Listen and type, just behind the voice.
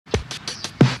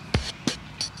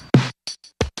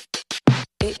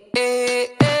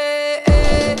Today,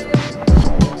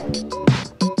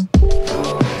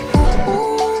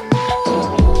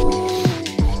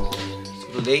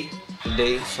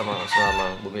 sama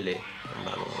bumili ng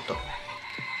bagong motor.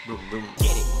 Boom, boom.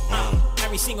 Get it.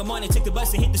 Every single morning, took the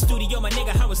bus to hit the studio. My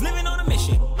nigga, I was living on a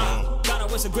mission. Thought I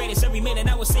was the greatest. Every minute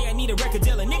I would say I need a record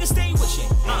deal. A nigga stay with shit.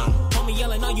 Homie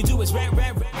yelling, all you do is rap,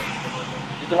 rap, rap.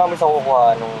 Dito namin sa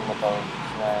kukuha nung motor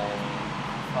na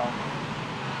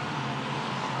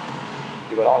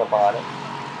hindi ko alam kung anong pangalan.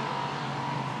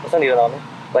 Basta dito namin.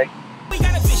 Bike. We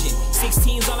got a vision.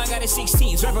 16s, all I got is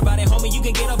 16s. Rap about it, homie, you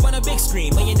can get up on a big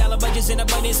screen. $1 million budgets in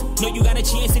abundance. Know you got a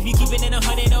chance if you keep it in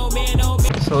 100. Oh man, oh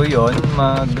man. So yun,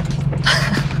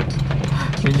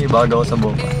 Bili bago ako sa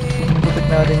buka. Bukit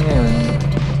natin ngayon.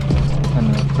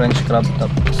 French crab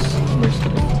tops. 3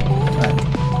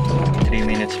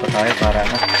 minutes pa tayo para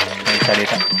may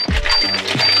salita.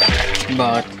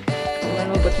 Bakit?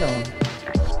 Ano ba't na?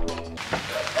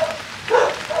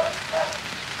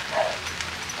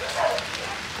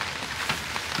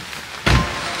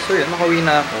 So yun, makauwi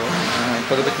na ako.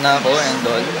 Pagupit na ako and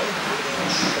all.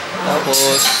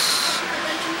 Tapos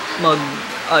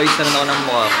mag-ayos na rin ako ng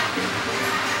mukha ko.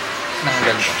 Nang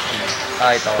ganito.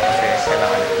 Kahit ako kasi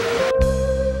kailangan.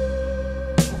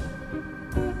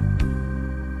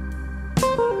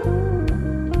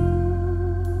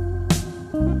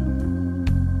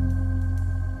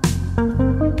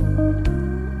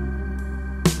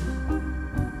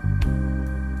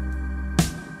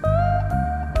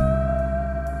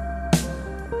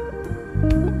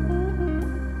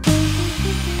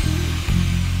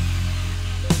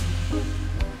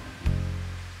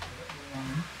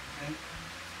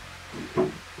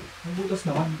 Butas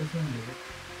naman kasi yung lilit.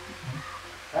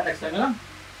 Next time na lang.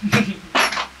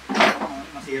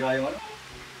 Masira yung ano.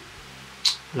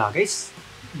 Wala guys.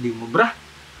 Hindi mo bra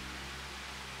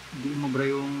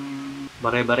yung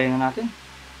bare-bare na natin.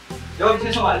 Yo,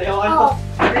 bisa sumali ako kanto.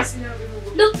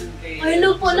 Look!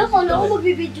 Hello pala, kala ko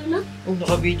magbibideo na. Oh,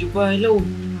 naka-video pa. Hello.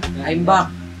 I'm back.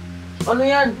 Ano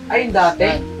yan? Ay,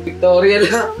 dati. Victoria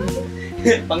lang.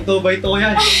 Pang 2x2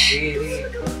 yan. Sige.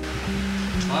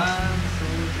 1, 2, 3.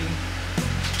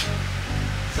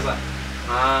 Isa ba?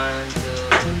 1,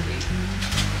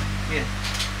 2, 3. Yeah.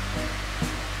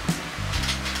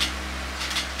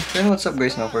 So what's up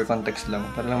guys, no? For context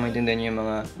lang, para lang maintindihan nyo yung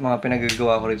mga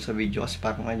pinagagawa ko rito sa video kasi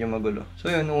parang medyo magulo.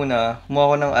 So yun, una, kumuha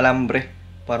ko ng alambre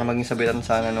para maging sabitan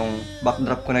sana nung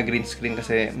backdrop ko na green screen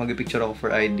kasi mag-picture ako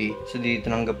for ID. So di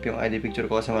tinanggap yung ID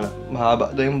picture ko kasi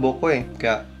mahaba daw yung buhok ko eh.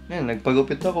 Kaya, yan,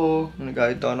 nagpagupit ako,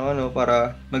 nag-kahit ano-ano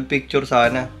para mag-picture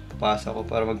sana. Pasa ko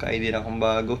para magka-ID na akong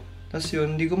bago. Tapos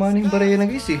yun, hindi ko man yung baraya na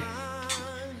guys eh.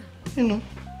 Yun no.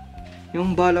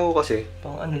 Yung bala ko kasi,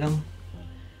 pang ano lang.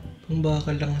 Pang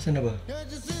bakal lang, saan na ba?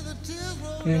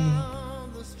 Yan o.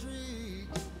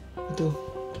 Ito,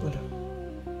 wala.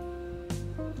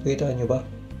 Kita nyo ba?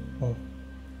 Oh.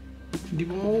 Hindi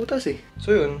mo mautas eh.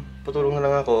 So yun, patulong na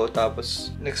lang ako.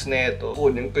 Tapos next na ito,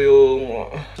 kunin ko yung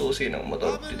susi ng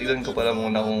motor. Titignan ko pala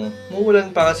muna kung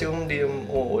muulan pa kasi kung hindi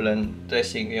yung uulan.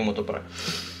 Testing ko yung motor para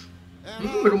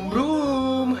brum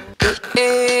brum.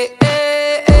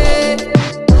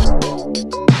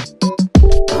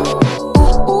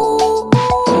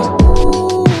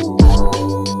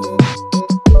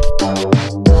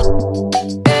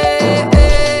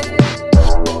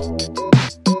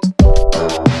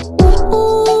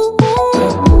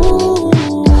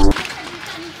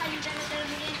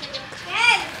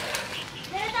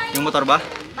 Yung motor ba?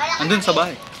 Andun sa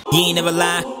bahay. You ain't never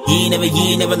lie, you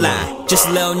ain't never lie. Just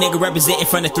a little nigga representing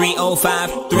from the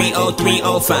 305,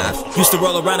 30305. Used to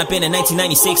roll around up in a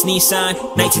 1996 Nissan,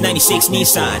 1996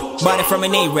 Nissan. Bought it from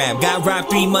an A-Rap, got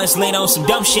robbed 3 months later on some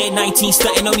dumb shit. 19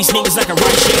 stunting on these niggas like a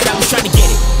run shit. I was trying to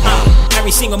get it.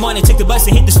 Every single morning, took the bus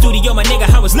to hit the studio. My nigga,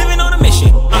 I was living on a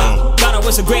mission. Thought I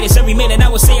was the greatest. Every minute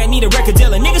I would say I need a record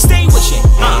deal. A nigga stay with shit.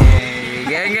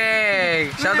 Gang,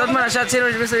 gang. Shoutout mo na. Sino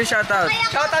gusto yung shoutout?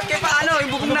 Shoutout kay paano?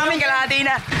 Yung bukong namin kalahati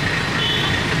na.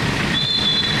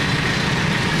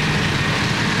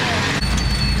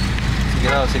 Sige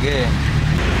raw, sige.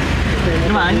 Ano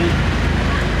naman?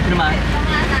 Ano naman?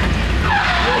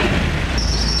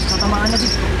 Tatamaan na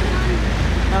dito.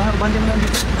 Bandi mo lang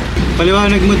dito.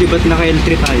 Paliwanag mo, di ba't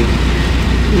naka-L3 tayo?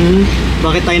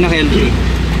 Bakit tayo naka-L3?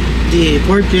 The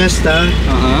Ford Fiesta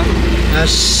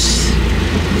has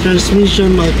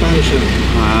transmission malfunction.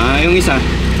 Yung isa?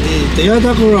 The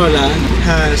Toyota Corolla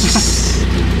has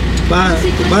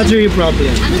battery problem.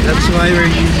 That's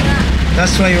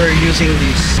why we're using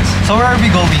this. So where are we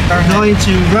going? We're going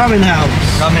to Ramen House.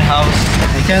 Ramen House.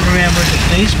 I can't remember the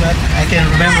place, but I can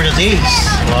remember the days.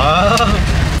 Wow!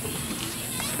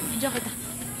 Video kita.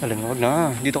 Alam mo, wag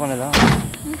na. Dito ka na lang.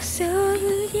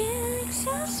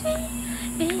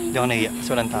 Hindi ako nahiya. Kasi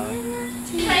walang tao.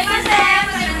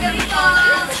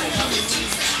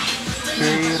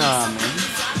 Okay, ramen.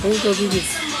 Ay, ito, Bibi.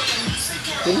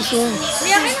 Finish mo.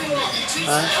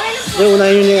 Ha? Hindi,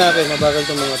 unahin yun yung akin. Mabagal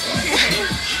itong mga to.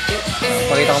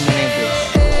 Pakita ko muna yung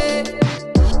place.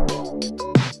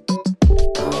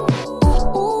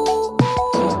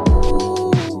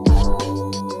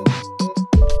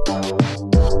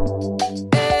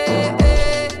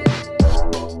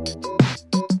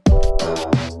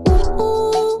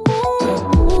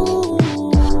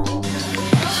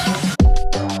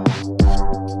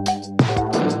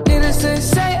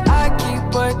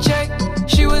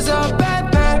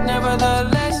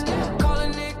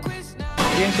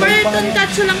 Pero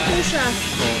tonkatsu lang po siya.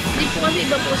 Hindi po kasi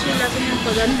iba po sila natin yung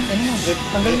pagan.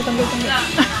 Tanggal.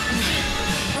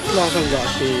 Lasang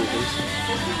gaso.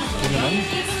 Hindi naman.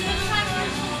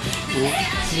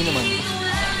 Hindi naman.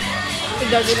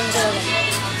 Igagi lang talaga.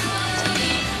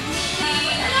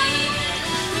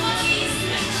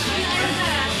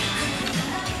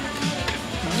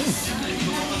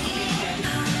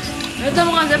 Ito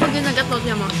mo kasi pag ginagatot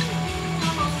niya mo.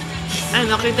 Ay,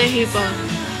 nakita yung hipa.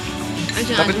 Ay,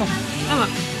 siya. Kapit mo. Tama.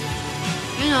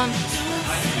 Ayun o.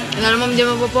 Wala naman hindi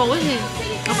mapapokus eh.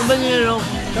 Ako ba niloloko?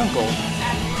 Saan ko?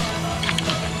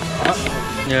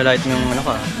 Nilalight mo yung ano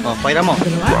ka. Oh, pakita mo.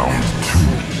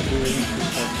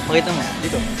 Pakita mo.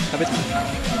 Dito. Kapit mo.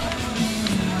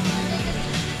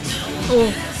 Oo.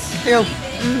 Ayaw.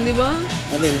 Di ba?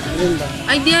 Alin ba?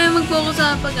 Ay, di ayaw mag-focus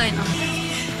sa pagkain. Oh.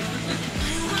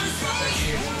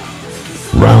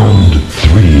 Round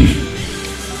 3.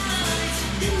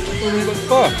 Tumibag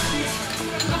pa.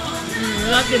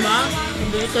 Wala, di ba?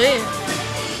 Dito eh.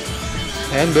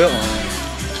 Ayan ba? Oh.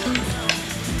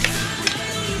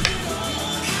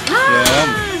 Ayan.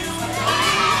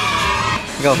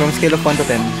 Ikaw, from scale of 1 to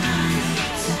 10.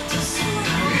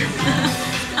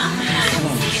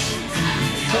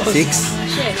 Six?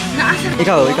 Shit. Naasan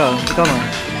Ikaw mo. 5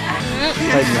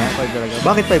 na? 5 talaga.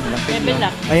 Bakit 5 lang? 7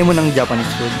 lang. Ayaw mo ng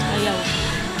Japanese food. Ayaw.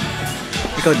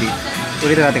 Ikaw di.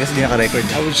 Ulitin natin kasi di naka-record.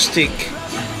 I would stick.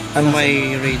 Anong My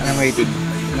rate. Anong rating?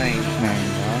 9.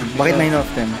 9. Bakit 9 out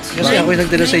of 10? Kasi ako yung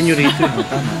nagdala sa inyo rito.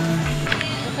 Tama.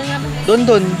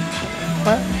 Don.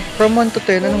 From 1 to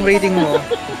 10, anong rating mo?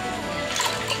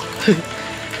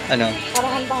 Ano?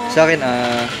 Parahan pa nga. Sa akin,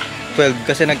 12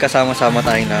 kasi nagkasama-sama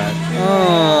tayong lahat.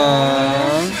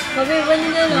 Aww. Sabi ba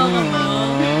nila lang ako?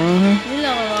 Nila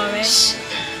ako mami.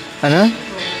 Ano?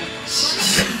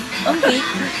 Okay.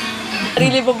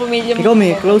 Sarili pa pamilya mo. Ikaw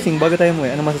may closing bago tayo mo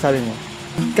ano masasabi mo?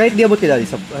 Kahit di abot ka dali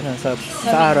sa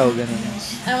sa araw ganun.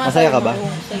 Masaya ka ba?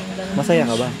 Masaya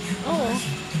ka ba? Oo.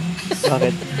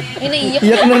 Bakit? Ay, naiiyak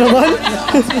Iyak na naman.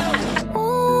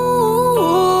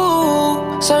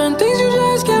 Certain things you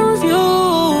just can't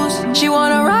refuse. She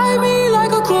wanna ride me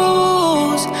like a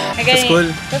cruise. Sa school?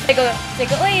 Tapos sabi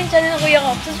ko, uy, yung channel ng kuya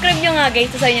ko, subscribe nyo nga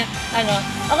guys. Tapos sabi niya,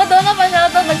 ako daw nga pa,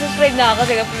 shoutout, nag-subscribe na ako.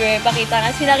 Sige, pakita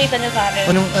nga, sinakita niya sa akin.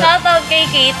 Anong, Shoutout kay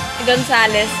Kate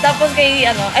Gonzalez. Tapos kay,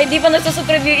 ay di pa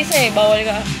nagsusubscribe yung isa eh, bawal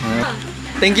ka.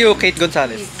 Thank you, Kate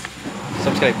Gonzalez.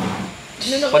 Subscribe.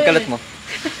 Pagkalat mo.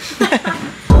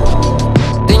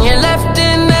 Then you're left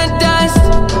in the dust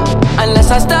unless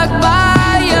I stuck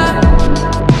by you.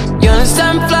 You're a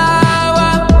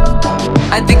sunflower.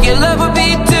 I think your love would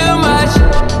be too much,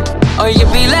 or you'd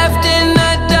be left in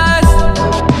the dust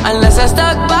unless I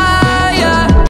stuck by